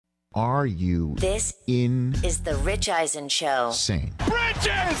Are you This is the Rich Eisen Show. insane? Bridges!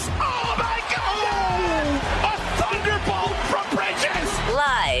 Oh, my God! A thunderbolt from Bridges!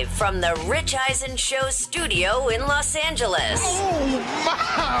 Live from the Rich Eisen Show studio in Los Angeles. Oh,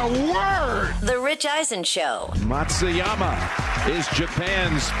 my word! The Rich Eisen Show. Matsuyama is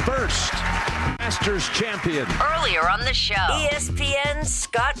Japan's first Masters champion. Earlier on the show, ESPN's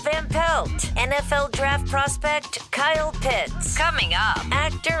Scott Van Pelt, NFL draft prospect Kyle Pitts. Coming up,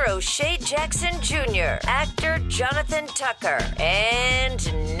 actor O'Shea Jackson Jr., actor Jonathan Tucker,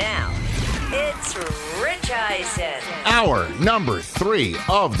 and now it's Rich Eisen. Hour number 3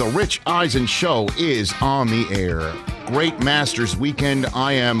 of the Rich Eisen Show is on the air. Great Masters weekend.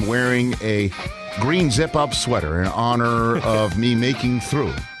 I am wearing a green zip-up sweater in honor of me making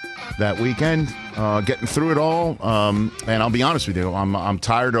through that weekend, getting through it all. And I'll be honest with you, I'm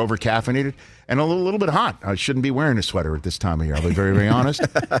tired, over-caffeinated, and a little bit hot. I shouldn't be wearing a sweater at this time of year. I'll be very, very honest.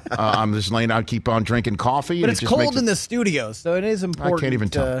 I'm just laying out, keep on drinking coffee. But it's cold in the studio, so it is important. I can't even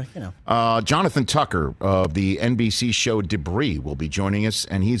tell. Jonathan Tucker of the NBC show Debris will be joining us,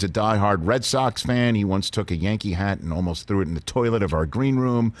 and he's a diehard Red Sox fan. He once took a Yankee hat and almost threw it in the toilet of our green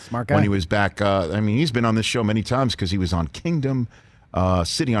room. Smart guy. When he was back. He's been on this show many times because he was on Kingdom.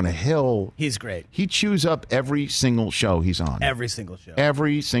 City on a Hill. He's great. He chews up every single show he's on. Every single show.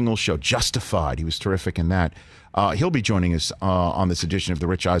 Every single show. Justified. He was terrific in that. He'll be joining us on this edition of the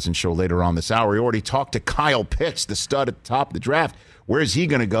Rich Eisen Show later on this hour. We already talked to Kyle Pitts, the stud at the top of the draft. Where's he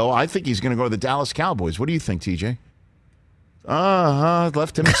going to go? I think he's going to go to the Dallas Cowboys. What do you think, TJ?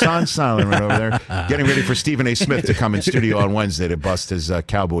 Left him silent right over there. Getting ready for Stephen A. Smith to come in studio on Wednesday to bust his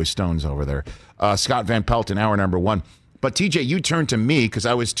Cowboy stones over there. Scott Van Pelt in hour number 1. But, TJ, you turned to me because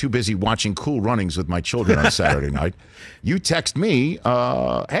I was too busy watching Cool Runnings with my children on Saturday night. You text me,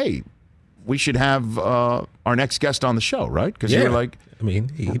 hey, we should have our next guest on the show, right? Because you're like,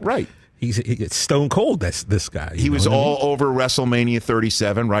 right. He's stone cold, this guy. He was all over WrestleMania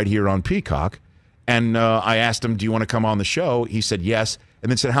 37 right here on Peacock. And I asked him, do you want to come on the show? He said yes.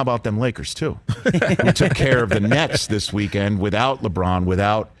 And then said, how about them Lakers, too? We took care of the Nets this weekend without LeBron,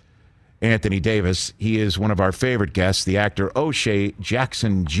 without Anthony Davis. He is one of our favorite guests, the actor O'Shea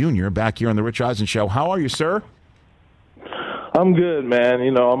Jackson Jr., back here on the Rich Eisen Show. How are you, sir? I'm good, man.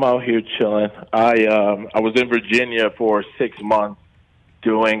 I'm out here chilling. I was in Virginia for 6 months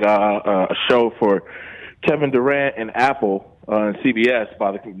doing a show for Kevin Durant and Apple on CBS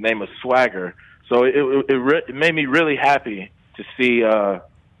by the name of Swagger. So it made me really happy to see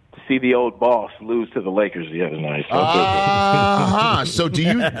the old boss lose to the Lakers the other night. So do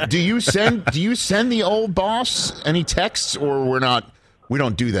you send the old boss any texts, or we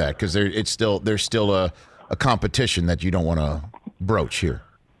don't do that because there's still a competition that you don't want to broach here,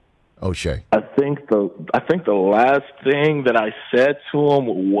 O'Shea? I think the last thing that I said to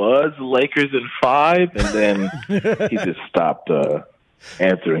him was Lakers in 5, and then he just stopped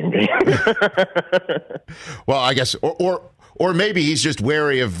answering me. Well, I guess or maybe he's just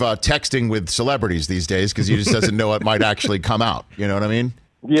wary of texting with celebrities these days because he just doesn't know what might actually come out. You know what I mean?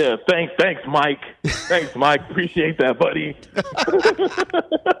 Yeah, thanks, Mike. Thanks, Mike. Appreciate that, buddy.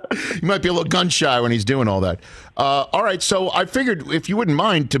 He might be a little gun shy when he's doing all that. All right, so I figured if you wouldn't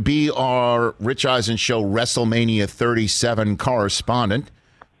mind to be our Rich Eisen Show WrestleMania 37 correspondent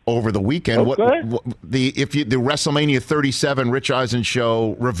over the weekend. Okay. The WrestleMania 37 Rich Eisen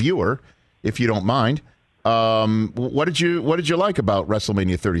Show reviewer, if you don't mind. What did you like about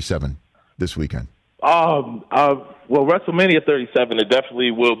WrestleMania 37 this weekend? Well, WrestleMania 37, it definitely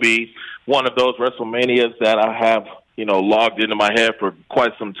will be one of those WrestleManias that I have, logged into my head for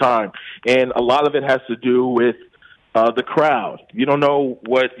quite some time. And a lot of it has to do with the crowd. You don't know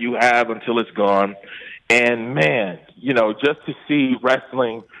what you have until it's gone. And, man, just to see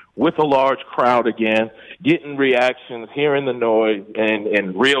wrestling with a large crowd again, getting reactions, hearing the noise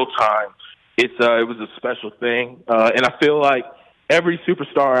in real time, it was a special thing. And I feel like every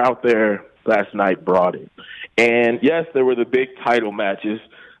superstar out there last night brought it. And, yes, there were the big title matches.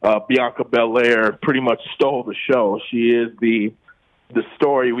 Bianca Belair pretty much stole the show. She is the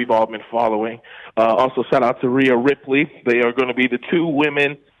story we've all been following. Also, shout out to Rhea Ripley. They are going to be the 2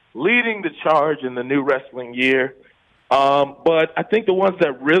 women leading the charge in the new wrestling year. But I think the ones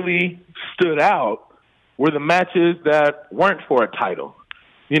that really stood out were the matches that weren't for a title.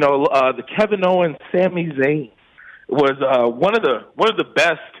 The Kevin Owens, Sami Zayn was one of the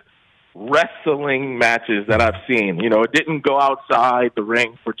best wrestling matches that I've seen. It didn't go outside the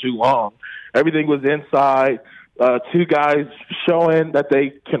ring for too long. Everything was inside. 2 guys showing that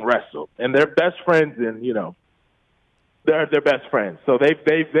they can wrestle, and they're best friends. And they're best friends. So they've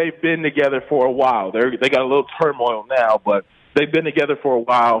been together for a while. They got a little turmoil now, but they've been together for a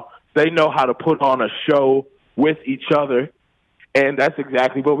while. They know how to put on a show with each other, and that's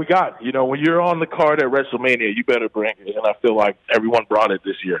exactly what we got. You know, when you're on the card at WrestleMania, you better bring it, and I feel like everyone brought it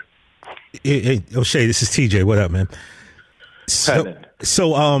this year. Hey, O'Shea, this is TJ. What up, man? So,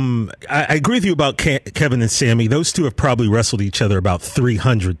 I agree with you about Kevin and Sammy. Those two have probably wrestled each other about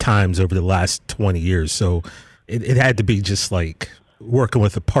 300 times over the last 20 years. So it had to be just like working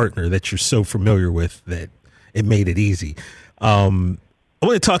with a partner that you're so familiar with that it made it easy. I want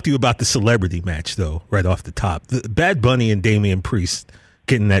to talk to you about the celebrity match, though, right off the top. The Bad Bunny and Damian Priest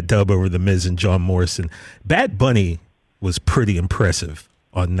getting that dub over The Miz and John Morrison. Bad Bunny was pretty impressive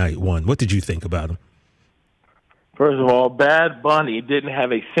on night one. What did you think about him? First of all, Bad Bunny didn't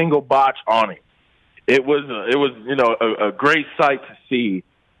have a single botch on him. It was a great sight to see.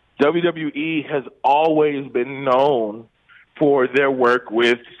 WWE has always been known for their work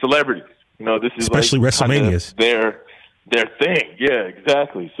with celebrities. You know, this is especially like WrestleManias. Their thing. Yeah,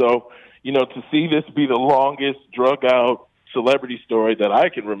 exactly. So, you know, to see this be the longest drug out celebrity story that I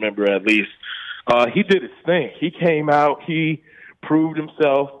can remember, at least, he did his thing. He came out, he proved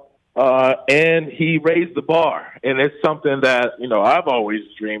himself. And he raised the bar, and it's something that, you know, I've always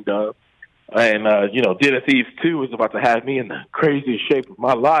dreamed of. And, Dead of Thieves 2 is about to have me in the craziest shape of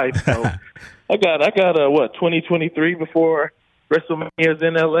my life. So I got 2023 before WrestleMania's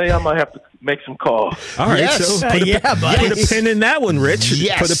in LA. I might have to make some calls. All right, yes. So put a pin in that one, Rich.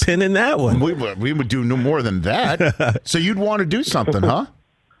 Yes. Put a pin in that one. We would do no more than that. So you'd want to do something, huh?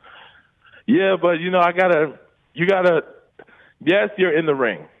 Yeah, but, you know, yes, you're in the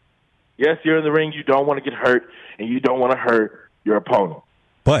ring. Yes, you're in the ring. You don't want to get hurt, and you don't want to hurt your opponent.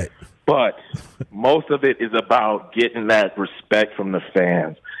 But most of it is about getting that respect from the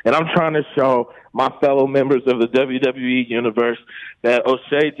fans. And I'm trying to show my fellow members of the WWE universe that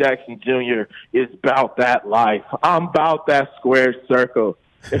O'Shea Jackson Jr. is about that life. I'm about that square circle.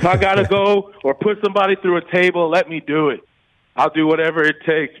 If I got to go or put somebody through a table, let me do it. I'll do whatever it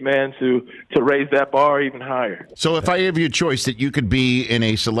takes, man, to raise that bar even higher. So if I gave you a choice that you could be in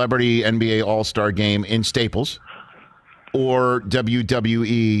a celebrity NBA All-Star game in Staples or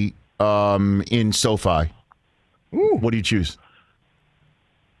WWE in SoFi, what do you choose?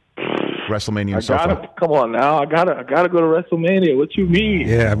 WrestleMania in SoFi. Come on now. I gotta go to WrestleMania. What you mean?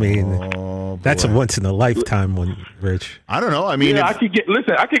 Yeah, I mean, that's a once-in-a-lifetime one, Rich. I don't know. I mean, I could get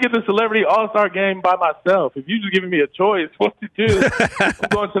the Celebrity All-Star game by myself. If you're just giving me a choice, what to do, I'm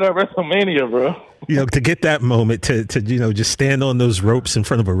going to that WrestleMania, bro. You know, to get that moment, to just stand on those ropes in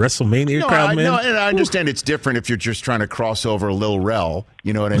front of a WrestleMania crowd, man. No, and I understand it's different if you're just trying to cross over Lil Rel.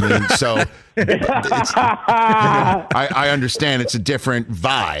 You know what I mean? So I understand it's a different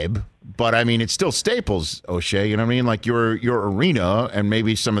vibe. But, I mean, it's still Staples, O'Shea. You know what I mean? Like your arena, and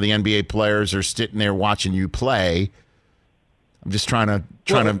maybe some of the NBA players are sitting there watching you play. I'm just trying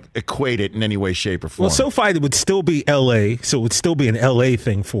to equate it in any way, shape, or form. Well, SoFi would still be L.A., so it would still be an L.A.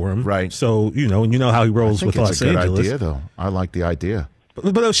 thing for him. Right. So, and you know how he rolls with Los Angeles. It's a good idea, though. I like the idea.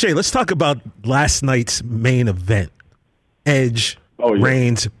 But O'Shea, let's talk about last night's main event. Edge,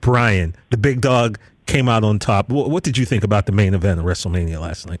 Reigns, Bryan. The big dog came out on top. What did you think about the main event of WrestleMania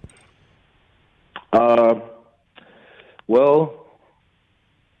last night? Well,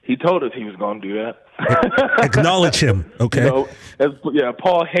 he told us he was going to do that. Acknowledge him, okay?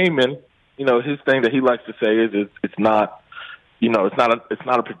 Paul Heyman. His thing that he likes to say is it's not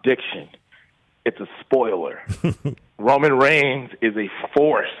a prediction. It's a spoiler. Roman Reigns is a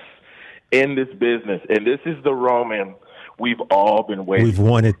force in this business, and this is the Roman we've all been waiting. We've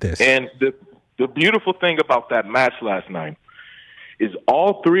wanted this. And the beautiful thing about that match last night is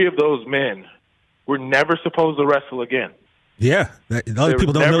all three of those men were never supposed to wrestle again. Yeah, a lot of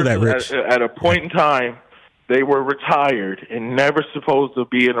people don't know that, Rich. At a point in time, they were retired and never supposed to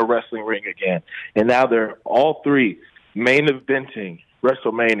be in a wrestling ring again. And now they're all three main eventing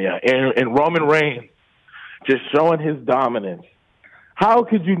WrestleMania. And Roman Reigns just showing his dominance. How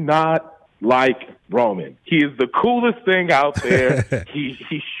could you not like Roman? He is the coolest thing out there.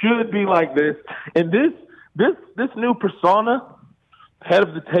 He should be like this. And this new persona, head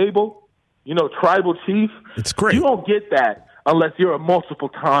of the table, tribal chief. It's great. You don't get that unless you're a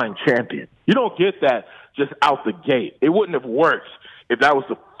multiple-time champion. You don't get that just out the gate. It wouldn't have worked if that was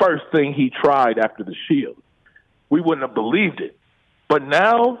the first thing he tried after the Shield. We wouldn't have believed it. But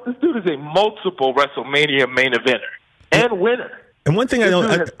now, this dude is a multiple WrestleMania main eventer and winner. And one thing this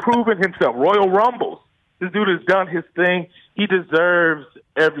dude has proven himself. Royal Rumbles. This dude has done his thing. He deserves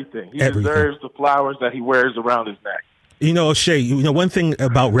everything. He deserves the flowers that he wears around his neck. O'Shea, one thing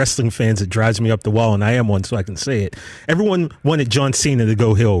about wrestling fans that drives me up the wall, and I am one, so I can say it. Everyone wanted John Cena to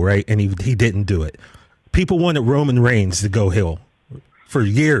go heel, right? And he didn't do it. People wanted Roman Reigns to go heel for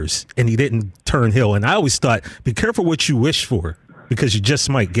years, and he didn't turn heel. And I always thought, be careful what you wish for, because you just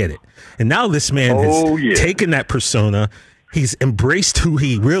might get it. And now this man has taken that persona. He's embraced who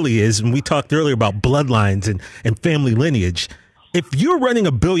he really is. And we talked earlier about bloodlines and family lineage. If you're running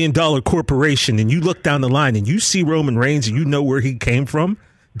 $1 billion corporation and you look down the line and you see Roman Reigns and you know where he came from,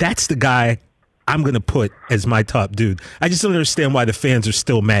 that's the guy I'm going to put as my top dude. I just don't understand why the fans are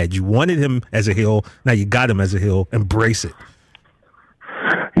still mad. You wanted him as a heel. Now you got him as a heel. Embrace it.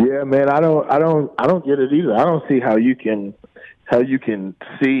 Yeah, man, I don't get it either. I don't see how you can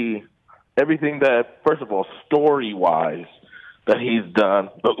see everything that, first of all, story-wise, that he's done.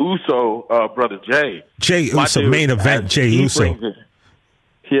 The Uso brother Jay Uso, main event. Jay Uso.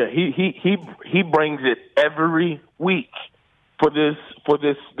 He brings it every week for this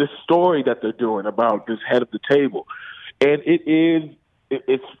story that they're doing about this head of the table, and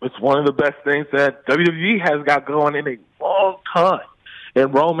it's one of the best things that WWE has got going in a long time.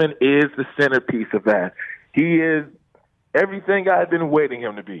 And Roman is the centerpiece of that. He is everything I've been waiting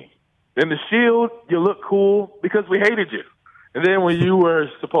him to be. In the Shield, you look cool because we hated you. And then when you were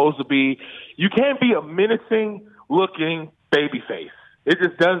supposed to be, you can't be a menacing looking babyface. It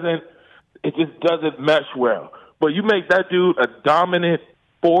just doesn't mesh well. But you make that dude a dominant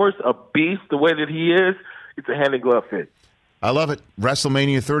force, a beast, the way that he is, it's a hand in glove fit. I love it.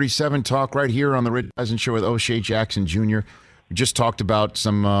 WrestleMania 37 talk right here on the Rich Eisen Show with O'Shea Jackson Jr. We just talked about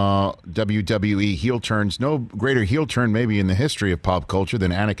some WWE heel turns. No greater heel turn maybe in the history of pop culture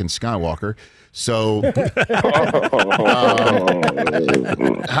than Anakin Skywalker. So,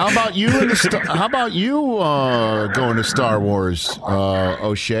 how about you? How about you going to Star Wars,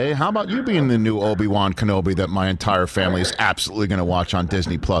 O'Shea? How about you being the new Obi-Wan Kenobi that my entire family is absolutely going to watch on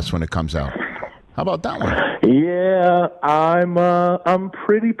Disney Plus when it comes out? How about that one? Yeah, I'm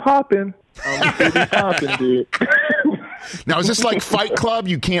pretty popping. I'm pretty popping, dude. Now, is this like Fight Club?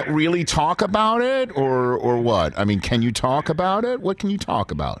 You can't really talk about it, or what? I mean, can you talk about it? What can you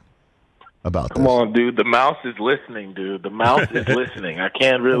talk about this? Come on, dude. The mouse is listening, dude. The mouse is listening. I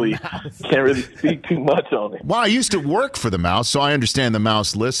can't really speak too much on it. Well, I used to work for the mouse, so I understand the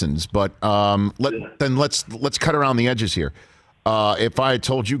mouse listens. But let's cut around the edges here. If I had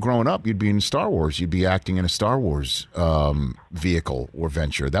told you growing up you'd be in Star Wars, you'd be acting in a Star Wars vehicle or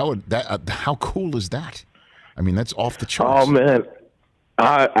venture. How cool is that? I mean, that's off the charts. Oh man,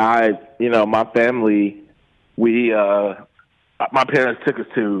 I my family, my parents took us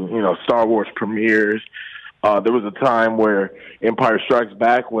to Star Wars premieres. There was a time where Empire Strikes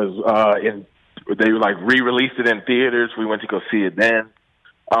Back was they re-released it in theaters. We went to go see it then.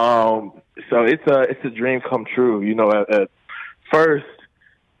 So it's a dream come true. At first,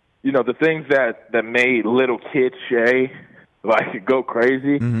 the things that made little kid Shay go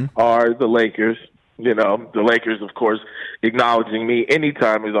crazy are the Lakers. The Lakers, of course, acknowledging me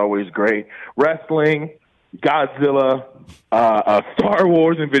anytime is always great. Wrestling, Godzilla, Star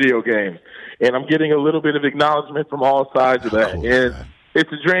Wars, and video games. And I'm getting a little bit of acknowledgement from all sides of that. And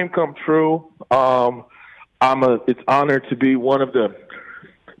it's a dream come true. It's honored to be one of the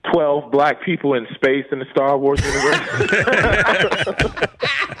 12 black people in space in the Star Wars universe.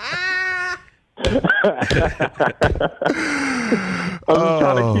 I'm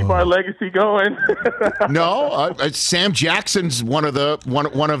trying to keep our legacy going. No, Sam Jackson's one of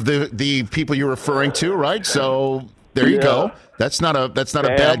the people you're referring to, right? So there you go. That's not a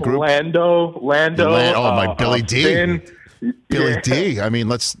bad group. Lando. My Billy D. Finn. Billy D. I mean,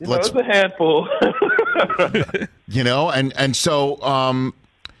 let's. It's a handful. And so are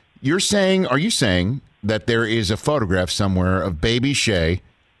you saying that there is a photograph somewhere of baby Shay,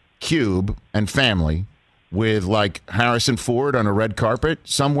 Cube, and family with Harrison Ford on a red carpet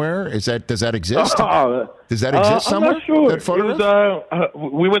somewhere? Does that exist? Does that exist somewhere? I'm not sure. That photograph?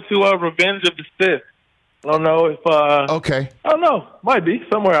 We went to Revenge of the Sith. I don't know if. Okay. I don't know. Might be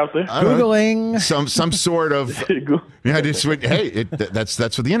somewhere out there. Googling some sort of. That's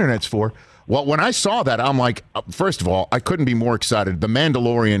what the internet's for. Well, when I saw that, I'm like, first of all, I couldn't be more excited. The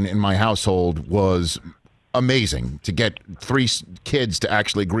Mandalorian in my household was amazing to get 3 kids to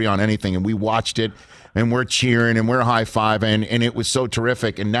actually agree on anything, and we watched it, and we're cheering, and we're high-fiving, and it was so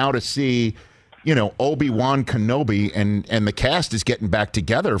terrific. And now to see, Obi-Wan Kenobi and the cast is getting back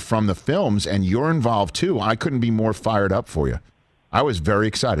together from the films, and you're involved too. I couldn't be more fired up for you. I was very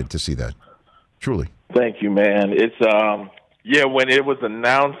excited to see that. Truly. Thank you, man. It's when it was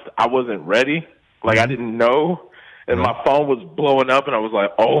announced, I wasn't ready. I didn't know, and my phone was blowing up, and I was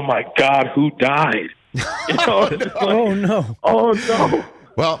like, "Oh my God, who died?" Oh no! Oh no!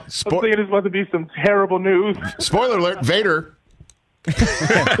 Well, I'm thinking it's about to be some terrible news. Spoiler alert: Vader.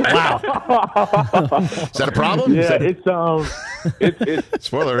 Wow. Is that a problem? Yeah, it's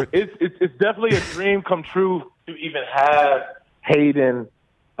spoiler. It's definitely a dream come true to even have Hayden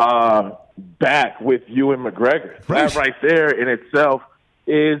back with Ewan McGregor. That right there in itself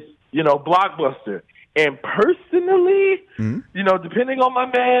is, blockbuster. And personally, depending on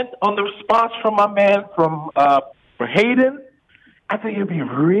on the response from my man for Hayden, I think it'd be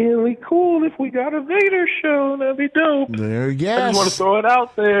really cool if we got a Vader show. That'd be dope. Yes. I just want to throw it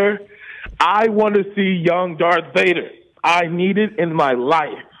out there. I want to see young Darth Vader. I need it in my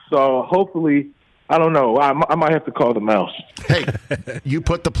life. So hopefully, I don't know. I might have to call the mouse. Hey, you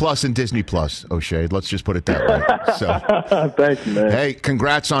put the plus in Disney Plus, O'Shea. Let's just put it that way. So, thank you, man. Hey,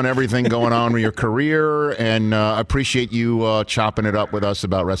 congrats on everything going on with your career, and appreciate you chopping it up with us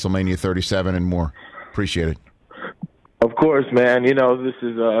about WrestleMania 37 and more. Appreciate it. Of course, man. This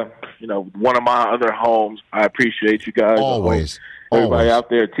is one of my other homes. I appreciate you guys. Always. Everybody out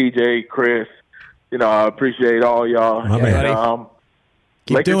there, TJ, Chris. I appreciate all y'all.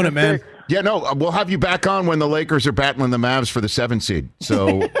 Keep doing it, man. Yeah, no, we'll have you back on when the Lakers are battling the Mavs for the 7th seed. So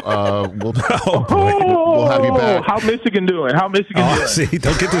we'll have you back. How Michigan doing? Doing? See,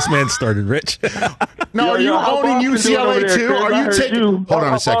 don't get this man started, Rich. No, are you owning UCLA too? Chris? Are you taking? Hold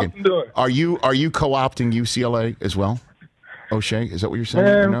on a second. Doing? Are you co-opting UCLA as well? O'Shea, is that what you're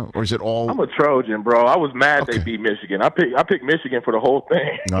saying? Or is it all? I'm a Trojan, bro. I was mad they beat Michigan. I picked Michigan for the whole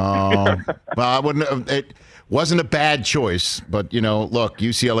thing. No, well, I wouldn't. It wasn't a bad choice, but look,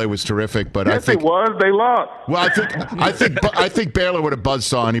 UCLA was terrific. But yes, I think it was. They lost. Well, I think Baylor would have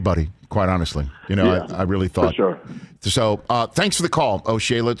buzzsaw anybody. Quite honestly, I really thought. For sure. So, thanks for the call,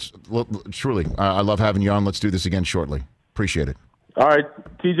 O'Shea. Truly, I love having you on. Let's do this again shortly. Appreciate it. All right,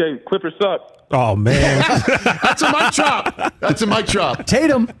 TJ, Clippers suck. Oh, man. That's a mic drop.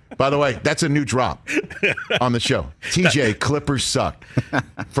 Tatum. By the way, that's a new drop on the show. TJ, Clippers suck.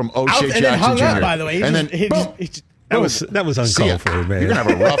 From O'Shea And then Jackson hung Jr. up, by the way. That was uncalled for, man. You're going to have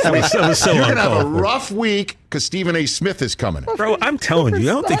a rough week. That was so You're going to have a uncalled for. rough week because Stephen A. Smith is coming. Bro, I'm telling you,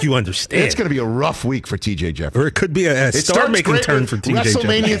 I don't think you understand. It's going to be a rough week for TJ Jeffries. Or it could be a star-making turn for TJ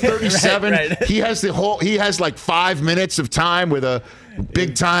WrestleMania Jeffries. 37. Right. He has like 5 minutes of time with a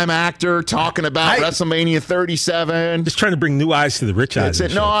big-time actor talking about WrestleMania 37. Just trying to bring new eyes to the Rich Eisen That's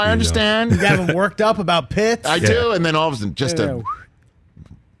it. No, I understand. You got him worked up about Pitts. I do, and then all of a sudden, just to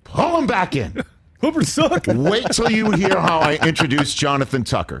pull him back in. Hooper suck. Wait till you hear how I introduce Jonathan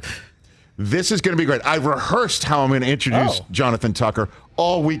Tucker. This is going to be great. I rehearsed how I'm going to introduce Jonathan Tucker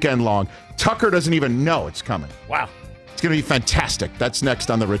all weekend long. Tucker doesn't even know it's coming. Wow. It's going to be fantastic. That's next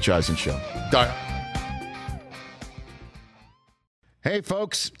on The Rich Eisen Show. Hey,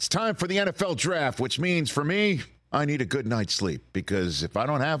 folks, it's time for the NFL Draft, which means for me, I need a good night's sleep because if I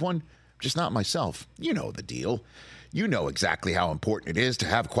don't have one, I'm just not myself. You know the deal. You know exactly how important it is to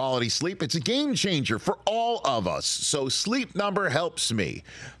have quality sleep. It's a game changer for all of us. So Sleep Number helps me.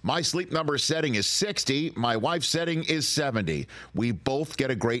 My Sleep Number setting is 60. My wife's setting is 70. We both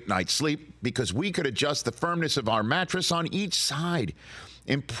get a great night's sleep because we could adjust the firmness of our mattress on each side.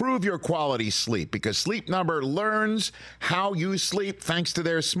 Improve your quality sleep because Sleep Number learns how you sleep thanks to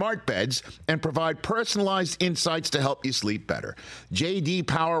their smart beds and provide personalized insights to help you sleep better. J.D.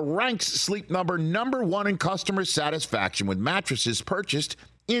 Power ranks Sleep Number #1 in customer satisfaction with mattresses purchased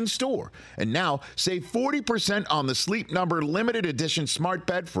in store. And now save 40% on the Sleep Number limited edition smart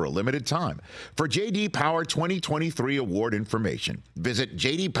bed for a limited time. For J.D. Power 2023 award information, visit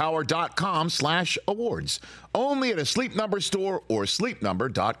jdpower.com/awards. Only at a Sleep Number store or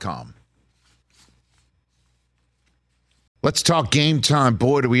sleepnumber.com. Let's talk Game Time.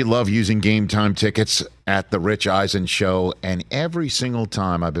 Boy, do we love using Game Time tickets at the Rich Eisen Show. And every single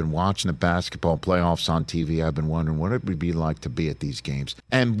time I've been watching the basketball playoffs on TV, I've been wondering what it would be like to be at these games.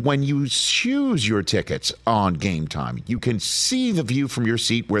 And when you choose your tickets on Game Time, you can see the view from your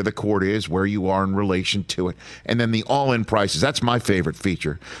seat where the court is, where you are in relation to it, and then the all-in prices. That's my favorite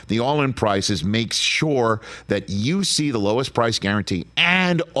feature. The all-in prices makes sure that you see the lowest price guarantee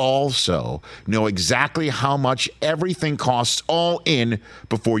and also know exactly how much everything costs all in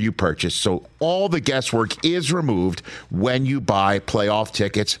before you purchase. So all the guesswork is removed when you buy playoff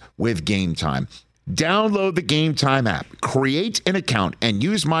tickets with Game Time. Download the Game Time app, create an account, and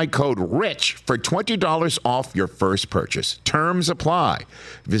use my code RICH for $20 off your first purchase. Terms apply.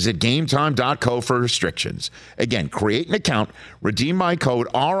 Visit GameTime.co for restrictions. Again, create an account, redeem my code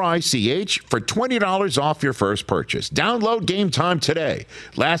RICH for $20 off your first purchase. Download Game Time today.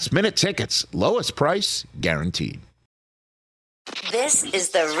 Last minute tickets, lowest price guaranteed. This is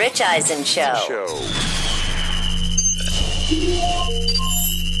the Rich Eisen Show.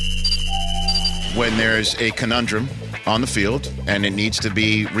 when there's a conundrum on the field and it needs to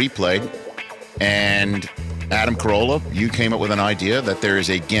be replayed. And Adam Carolla, you came up with an idea that there is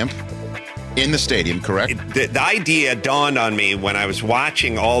a GIMP in the stadium, correct? The idea dawned on me when I was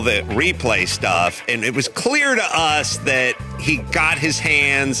watching all the replay stuff, and it was clear to us that he got his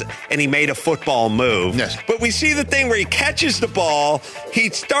hands and he made a football move. Yes. But we see the thing where he catches the ball, he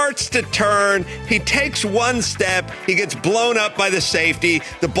starts to turn, he takes one step, he gets blown up by the safety,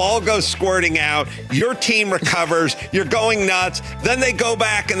 the ball goes squirting out, your team recovers, you're going nuts, then they go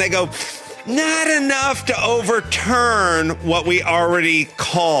back and they go, not enough to overturn what we already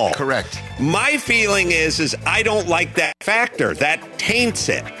called. Correct. My feeling is I don't like that factor. That taints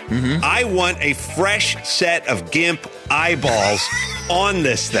it. Mm-hmm. I want a fresh set of GIMP eyeballs on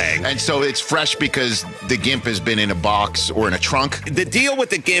this thing. And so it's fresh because the GIMP has been in a box or in a trunk? The deal with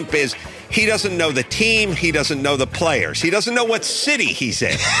the GIMP is he doesn't know the team. He doesn't know the players. He doesn't know what city he's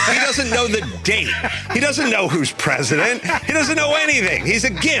in. He doesn't know the date. He doesn't know who's president. He doesn't know anything. He's a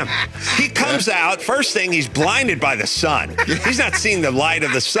GIMP. He comes out, first thing, he's blinded by the sun. He's not seen the light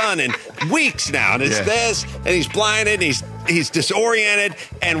of the sun in weeks now. And it's this, and he's blinded, and he's disoriented,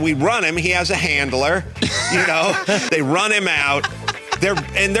 and we run him. He has a handler. You know, they run him out. They're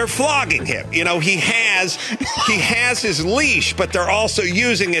flogging him. You know, he has his leash, but they're also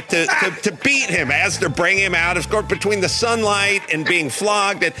using it to beat him as they're bringing him out. Of course, between the sunlight and being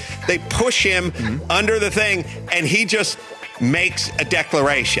flogged, and they push him under the thing, and he just makes a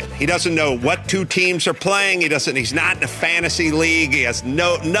declaration. He doesn't know what two teams are playing. He's not in a fantasy league. He has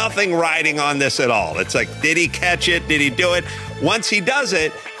nothing riding on this at all. It's like, did he catch it? Did he do it? Once he does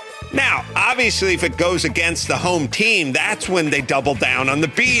it, now, obviously, if it goes against the home team, that's when they double down on the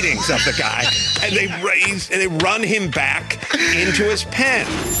beatings of the guy, and they run him back into his pen.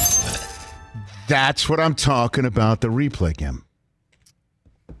 That's what I'm talking about, the replay game.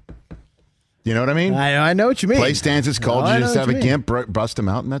 You know what I mean? I know what you mean. Play stands is called. No, you just have a mean. GIMP, bust him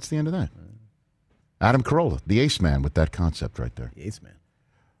out, and that's the end of that. Adam Carolla, the ace man with that concept right there. The ace man.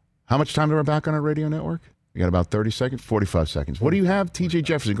 How much time are we back on our radio network? You got about 30 seconds, 45 seconds. What do you have, TJ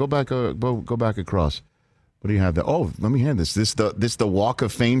Jefferson? Go back across. What do you have there? Oh, let me hand this. This the Walk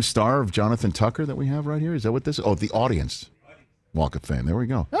of Fame star of Jonathan Tucker that we have right here? Is that what this is? Oh, the audience Walk of Fame. There we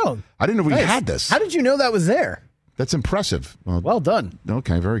go. Oh. I didn't know we had this. How did you know that was there? That's impressive. Well done.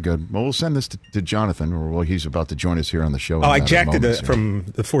 Okay, very good. Well, we'll send this to Jonathan, or he's about to join us here on the show. Oh, I jacked it from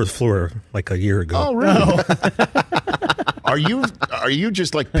the fourth floor like a year ago. Oh, really? Are you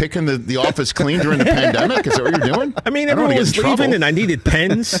just like picking the office clean during the pandemic? Is that what you're doing? I mean, everyone was leaving, and I needed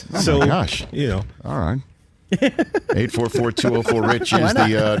pens. Oh my gosh! You know. All right. 844-204-RICH is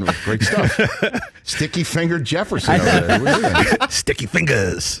the great stuff. Sticky fingered Jefferson over there. Sticky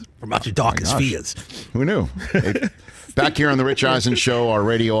fingers from out your darkest fears. Who knew? Back here on the Rich Eisen Show, our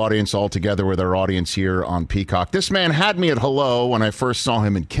radio audience all together with our audience here on Peacock. This man had me at hello when I first saw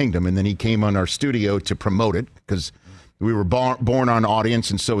him in Kingdom, and then he came on our studio to promote it because we were born on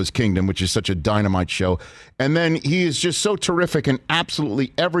audience, and so is Kingdom, which is such a dynamite show. And then he is just so terrific in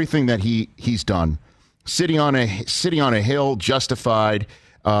absolutely everything that he's done. Sitting on a hill, justified.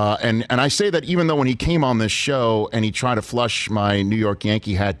 And I say that even though when he came on this show and he tried to flush my New York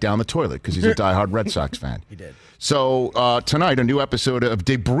Yankee hat down the toilet because he's a diehard Red Sox fan. He did. So tonight, a new episode of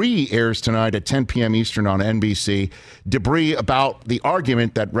Debris airs tonight at 10 p.m. Eastern on NBC. Debris about the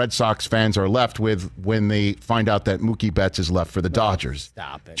argument that Red Sox fans are left with when they find out that Mookie Betts is left for the Dodgers.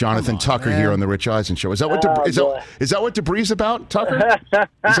 Stop it. Jonathan Tucker here on the Rich Eisen Show. Is that what is that what Debris is about, Tucker?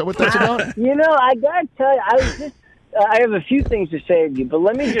 Is that what that's about? You know, I got to tell you, I have a few things to say to you, but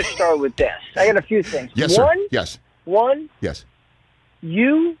let me just start with this. I got a few things. Yes, sir. Yes. One. Yes.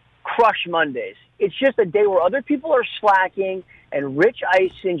 You crush Mondays. It's just a day where other people are slacking, and Rich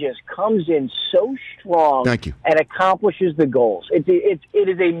Eisen just comes in so strong. Thank you. And accomplishes the goals. It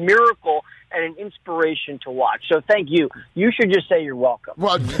is a miracle and an inspiration to watch. So thank you. You should just say you're welcome.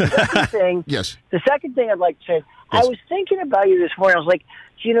 Well, yes. The second thing I'd like to say, yes. I was thinking about you this morning. I was like,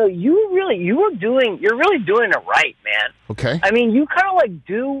 you know, you're really doing it right, man. Okay. I mean, you kind of like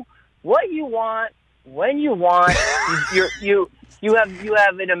do what you want when you want. You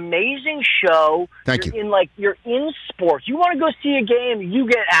have an amazing show. Thank you. You're in sports. You want to go see a game, you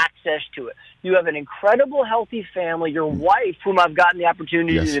get access to it. You have an incredible, healthy family. Your wife, whom I've gotten the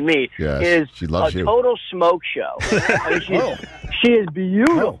opportunity to meet, is a total smoke show. I mean, she is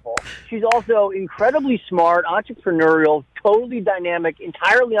beautiful. She's also incredibly smart, entrepreneurial, totally dynamic,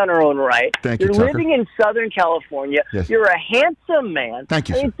 entirely on her own right. Thank you, You're Tucker. living in Southern California. Yes. You're a handsome man. Thank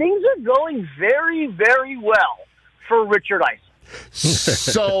you, I mean, things are going very, very well for Richard Eisen.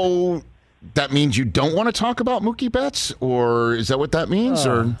 So that means you don't want to talk about Mookie Betts, or is that what that means?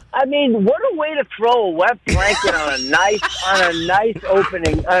 Or I mean, what a way to throw a wet blanket on a nice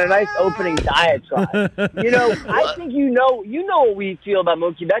opening diatribe. I think you know what we feel about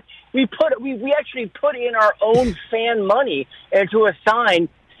Mookie Betts. We actually put in our own fan money into a sign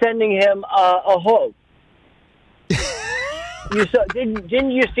sending him a hoe.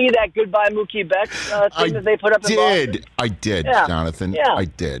 Didn't you see that Goodbye Mookie Betts thing that they put up in Boston? I did, yeah. Jonathan. Yeah. I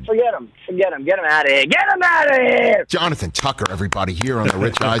did. Forget him. Get him out of here. Get him out of here. Jonathan Tucker, everybody, here on the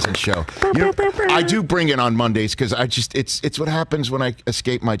Rich Eisen Show. I do bring it on Mondays because it's what happens when I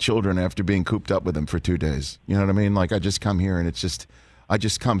escape my children after being cooped up with them for 2 days. You know what I mean? Like, I just come here and I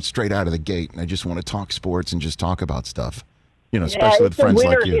just come straight out of the gate and I just want to talk sports and just talk about stuff. Especially with friends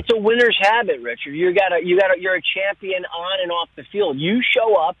like you. It's a winner's habit, Richard. You're a champion on and off the field. You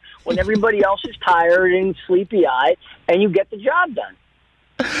show up when everybody else is tired and sleepy-eyed, and you get the job done.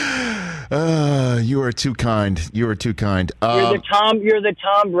 You are too kind. You're the Tom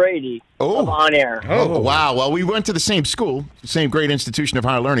Brady of on air. Oh, wow. Well, we went to the same school, same great institution of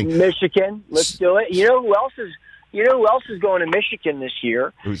higher learning. Michigan. Let's do it. You know who else is going to Michigan this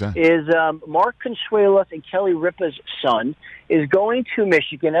year? Who's that? Is Mark Consuelos and Kelly Ripa's son is going to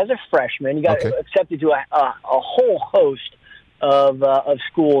Michigan as a freshman. He got accepted to a whole host of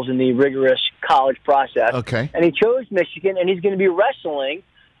schools in the rigorous college process. Okay. And he chose Michigan, and he's going to be wrestling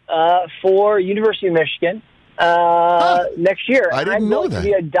for University of Michigan next year. I didn't know that. I'm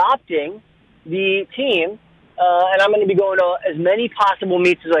going to be adopting the team. And I'm going to be going to as many possible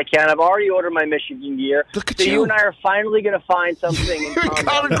meets as I can. I've already ordered my Michigan gear. Look at so you. you and I are finally going to find something in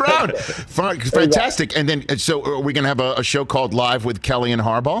common ground. Fantastic. And then, so are we going to have a show called Live with Kelly and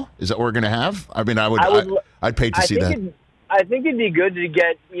Harbaugh? Is that what we're going to have? I mean, I'd pay to see that. I think it'd be good to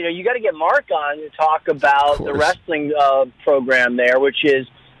get, you got to get Mark on to talk about the wrestling program there, which is,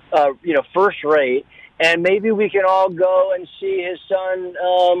 first rate. And maybe we can all go and see his son,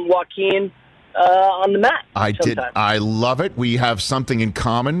 Joaquin, on the mat. I love it. We have something in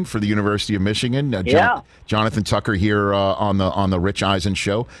common for the University of Michigan. Jonathan Tucker here on the Rich Eisen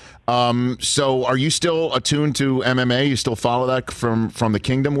Show. So are you still attuned to MMA? You still follow that from the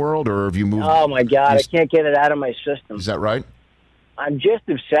Kingdom world, or have you moved? Oh my God, I can't get it out of my system. Is that right? I'm just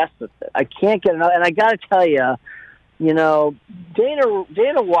obsessed with it. I can't get it out. And I got to tell you, Dana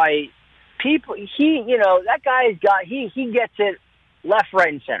White, that guy's got he gets it left,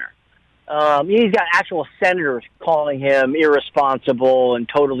 right, and center. He's got actual senators calling him irresponsible and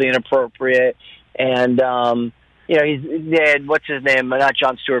totally inappropriate. And, they had, what's his name? Not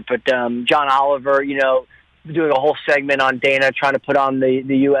Jon Stewart, but John Oliver, doing a whole segment on Dana trying to put on the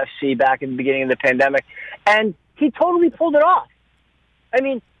UFC back in the beginning of the pandemic. And he totally pulled it off. I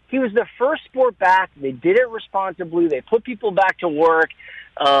mean, he was the first sport back. They did it responsibly. They put people back to work.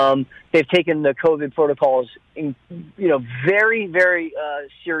 They've taken the COVID protocols, very, very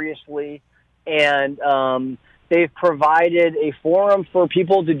seriously, and they've provided a forum for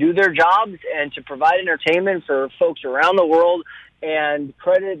people to do their jobs and to provide entertainment for folks around the world. And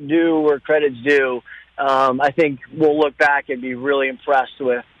credit due where credit's due. I think we'll look back and be really impressed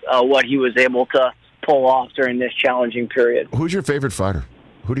with what he was able to pull off during this challenging period. Who's your favorite fighter?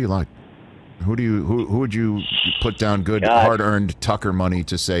 Who do you like? Who would you put down good, hard-earned Tucker money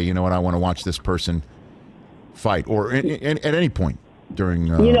to say, you know what, I want to watch this person fight, or at any point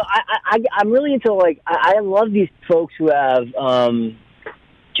during? I'm really into I love these folks who have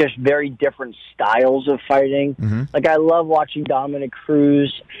just very different styles of fighting. Mm-hmm. Like I love watching Dominic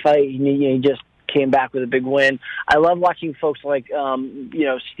Cruz fight. He just came back with a big win. I love watching folks like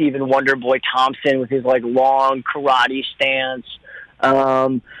Stephen Wonderboy Thompson with his long karate stance.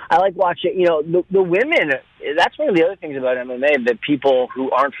 I like watching, the women. That's one of the other things about MMA that people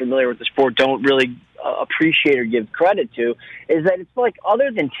who aren't familiar with the sport don't really appreciate or give credit to, is that it's like,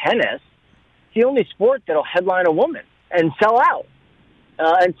 other than tennis, it's the only sport that'll headline a woman and sell out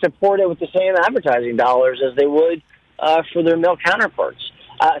and support it with the same advertising dollars as they would for their male counterparts.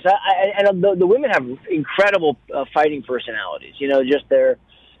 The women have incredible fighting personalities. Just their.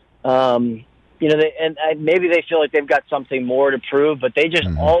 Maybe they feel like they've got something more to prove, but they just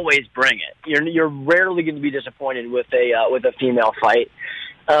always bring it. You're rarely going to be disappointed with a female fight.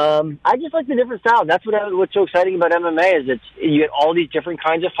 I just like the different styles. That's what's so exciting about MMA is you get all these different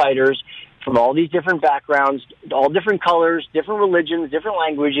kinds of fighters from all these different backgrounds, all different colors, different religions, different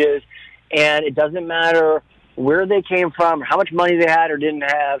languages, and it doesn't matter where they came from, or how much money they had or didn't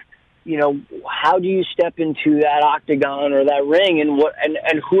have. How do you step into that octagon or that ring, and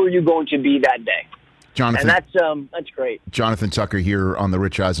who are you going to be that day? Jonathan, and that's great. Jonathan Tucker here on the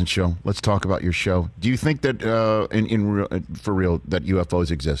Rich Eisen Show. Let's talk about your show. Do you think that for real that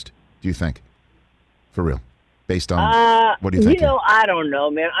UFOs exist? do you think? For real? Based on what do you think? I don't know,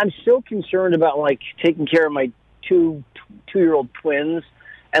 man. I'm so concerned about, like, taking care of my two-year-old twins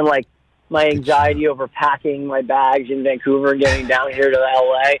and, like, my anxiety over packing my bags in Vancouver and getting down here to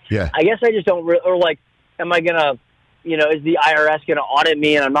LA. Yeah. I guess I just don't or like, am I going to, is the IRS going to audit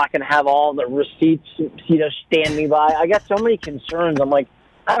me and I'm not going to have all the receipts, stand me by? I got so many concerns. I'm like,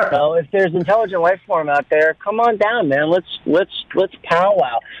 I don't know. If there's intelligent life form out there, come on down, man. Let's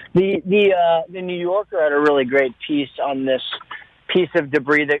powwow. The New Yorker had a really great piece on this piece of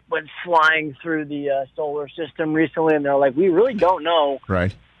debris that went flying through the solar system recently, and they're like, we really don't know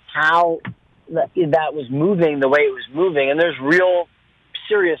how that was moving the way it was moving. And there's real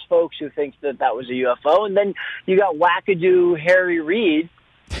serious folks who think that was a UFO. And then you got wackadoo Harry Reid,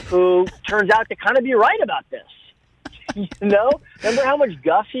 who turns out to kind of be right about this. Remember how much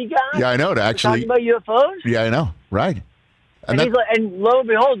guff he got? Yeah, I know. Talking about UFOs? Yeah, I know. Right. And lo and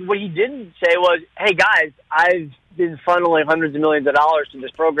behold, what he didn't say was, hey, guys, I've been funneling hundreds of millions of dollars to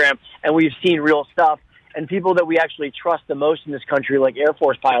this program, and we've seen real stuff. And people that we actually trust the most in this country, like Air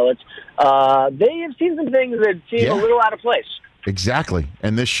Force pilots, they have seen some things that seem a little out of place. Exactly.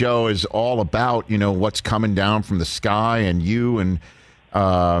 And this show is all about, what's coming down from the sky, and you and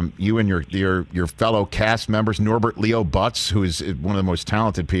your fellow cast members, Norbert Leo Butz, who is one of the most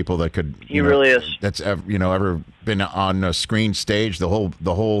talented people that could really is that's ever been on a screen stage, the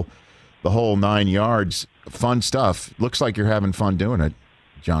whole 9 yards. Fun stuff. Looks like you're having fun doing it,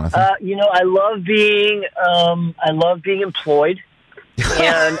 Jonathan. I love being employed,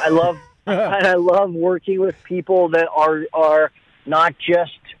 and I love working with people that are not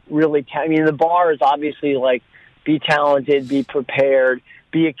just really. The bar is obviously like, be talented, be prepared,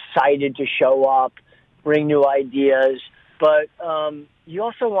 be excited to show up, bring new ideas. But you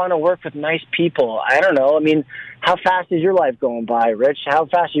also want to work with nice people. I don't know. How fast is your life going by, Rich? How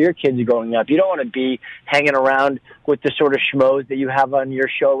fast are your kids growing up? You don't want to be hanging around with the sort of schmoes that you have on your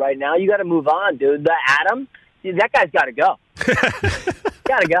show right now. You got to move on, dude. The Adam, that guy's got to go.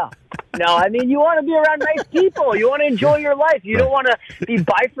 Got to go. No, you want to be around nice people. You want to enjoy your life. You don't want to be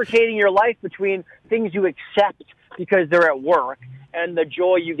bifurcating your life between things you accept because they're at work and the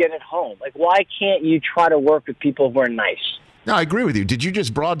joy you get at home. Like, why can't you try to work with people who are nice? No, I agree with you. Did you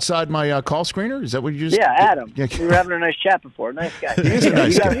just broadside my call screener? Is that what you just... Yeah, Adam. We were having a nice chat before. Nice guy. He is a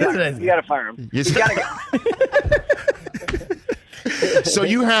nice guy. You got to fire him. You got to go. So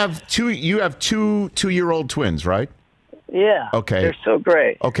you have two-year-old twins, right? Yeah. Okay. They're so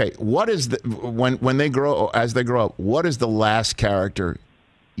great. Okay. What is when they grow up? What is the last character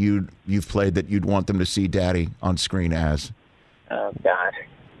you've played that you'd want them to see Daddy on screen as? Oh God.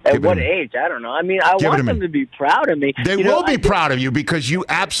 At what age? I don't know. I want them to be proud of me. They will be proud of you because you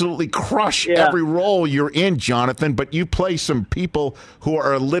absolutely crush every role you're in, Jonathan. But you play some people who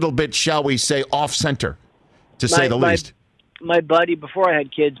are a little bit, shall we say, off center, to say the least. My buddy, before I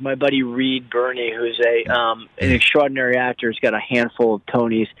had kids, my buddy Reed Birney, who's an extraordinary actor, has got a handful of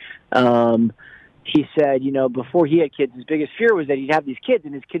Tonys. He said, before he had kids, his biggest fear was that he'd have these kids,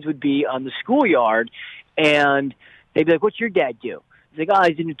 and his kids would be on the schoolyard, and they'd be like, "What's your dad do?" He's like, "Oh,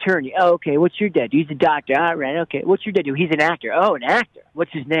 he's an attorney." "Oh, okay. What's your dad do?" "He's a doctor." "All right, okay. What's your dad do?" "He's an actor." "Oh, an actor.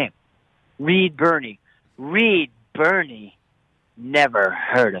 What's his name?" "Reed Birney." "Reed Birney? Never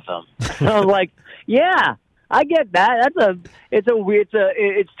heard of him." I was like, "Yeah, I get that.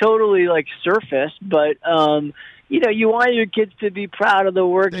 It's totally like surface, but you want your kids to be proud of the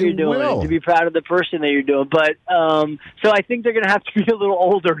work you're doing, and to be proud of the person that you're doing. But so I think they're going to have to be a little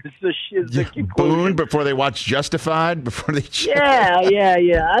older. Is the conclusion. Boone before they watch Justified before they.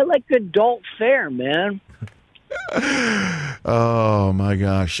 Yeah. I like adult fare, man. Oh my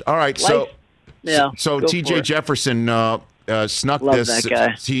gosh! All right, so T.J. Jefferson. Snuck Love this. That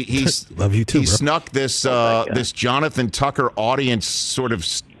guy. He's love you too. He bro. snuck this this Jonathan Tucker audience sort of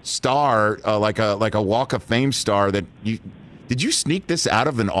star, like a Walk of Fame star. Did you sneak this out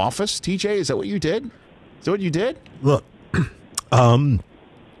of an office, TJ? Is that what you did? Look,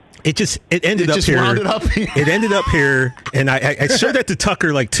 it ended up here. Wound it up here. It ended up here, and I showed that to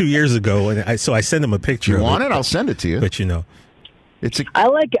Tucker like 2 years ago, and so I sent him a picture. You want it? I'll send it to you. But I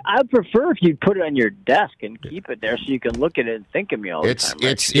like it. I prefer if you put it on your desk and keep it there so you can look at it and think of me all the time.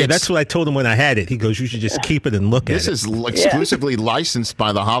 Right? That's what I told him when I had it. He goes, "You should just keep it and look at it." This is exclusively licensed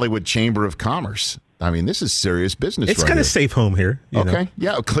by the Hollywood Chamber of Commerce. This is serious business. It's kind of safe home here. Okay,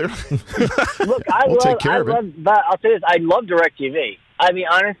 yeah, clearly. Look, I'll tell you this. I love DirecTV. I mean,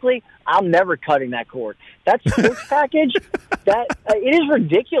 honestly, I'm never cutting that cord. That sports package, it is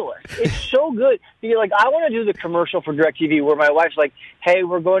ridiculous. It's so good. Because, like, I want to do the commercial for DirecTV where my wife's like, hey,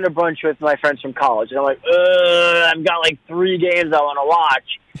 we're going to brunch with my friends from college. And I'm like, I've got, like, 3 games I want to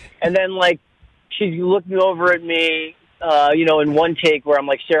watch. And then, like, she's looking over at me, in one take where I'm,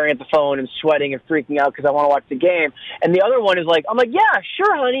 like, staring at the phone and sweating and freaking out because I want to watch the game. And the other one is like, I'm like, yeah,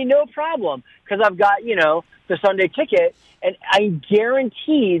 sure, honey, no problem. Because I've got, the Sunday ticket. And I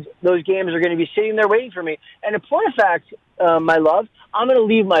guarantee those games are going to be sitting there waiting for me. And a point of fact, my love, I'm going to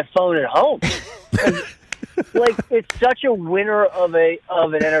leave my phone at home. Like, it's such a winner of an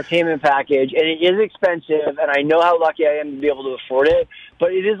entertainment package, and it is expensive, and I know how lucky I am to be able to afford it,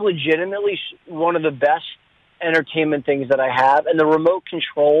 but it is legitimately one of the best entertainment things that I have, and the remote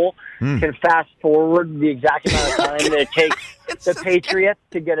control can fast forward the exact amount of time that it takes the Patriots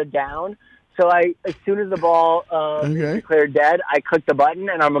to get it down. So as soon as the ball is declared dead, I click the button,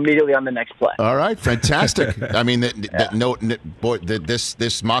 and I'm immediately on the next play. All right, fantastic. I mean,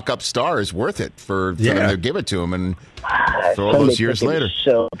 this mock-up star is worth it for them to give it to him and for all those years later.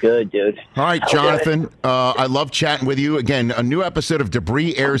 So good, dude. All right, Jonathan, I love chatting with you. Again, a new episode of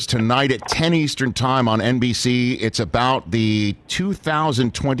Debris airs tonight at 10 Eastern Time on NBC. It's about the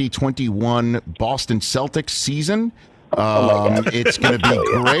 2020-21 Boston Celtics season. It's going to be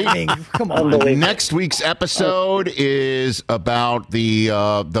great. Come on. Next week's episode is about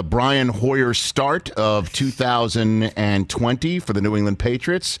the Brian Hoyer start of 2020 for the New England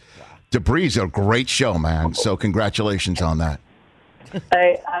Patriots. Debris is a great show, man. So congratulations on that.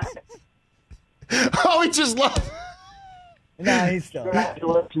 Oh, he just left. No, he's still.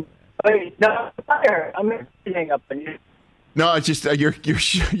 Wait, no, I'm going to hang up on you. No, it's just your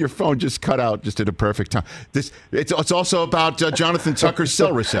phone just cut out just at a perfect time. It's also about Jonathan Tucker's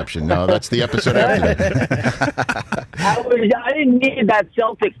cell reception. No, that's the episode after that. I didn't need that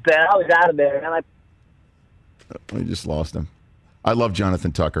Celtics bet. I was out of there, and we just lost him. I love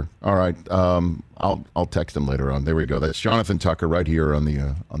Jonathan Tucker. All right, I'll text him later on. There we go. That's Jonathan Tucker right here on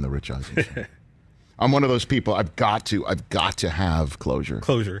the Rich Eisen Show. I'm one of those people. I've got to have closure.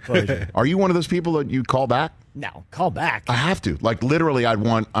 Closure. Are you one of those people that you call back? No, call back. I have to. Like, literally, I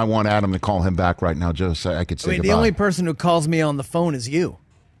want Adam to call him back right now just so I could say goodbye. The only person who calls me on the phone is you.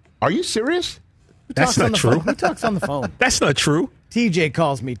 Are you serious? That's not true. Who talks on the phone? That's not true. TJ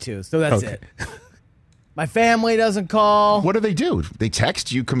calls me too, so that's it. My family doesn't call. What do? They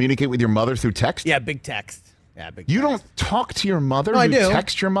text? You communicate with your mother through text? Yeah, big text. You don't talk to your mother? No, I do.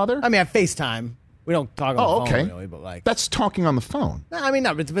 Text your mother? I mean, I FaceTime. We don't talk on the phone, really, but like... That's talking on the phone. No, I mean,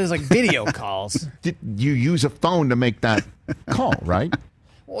 no, but it's like video calls. You use a phone to make that call, right?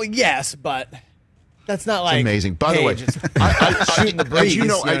 Well, yes, but that's not like... It's amazing. By the way, shooting the breeze, as you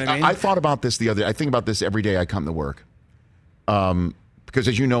know, I thought about this the other day. I think about this every day I come to work. Because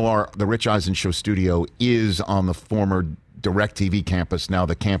as you know, the Rich Eisen Show studio is on the former DirecTV campus, now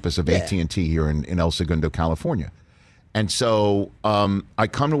the campus of AT&T here in El Segundo, California. And so I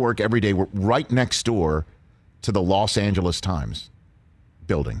come to work every day. We're right next door to the Los Angeles Times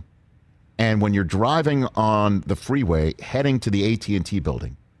building. And when you're driving on the freeway heading to the AT&T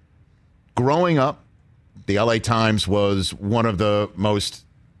building, growing up, the LA Times was one of the most,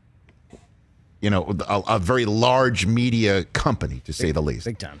 a very large media company, to say the least.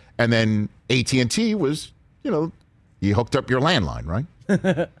 Big time. And then AT&T was, you hooked up your landline, right?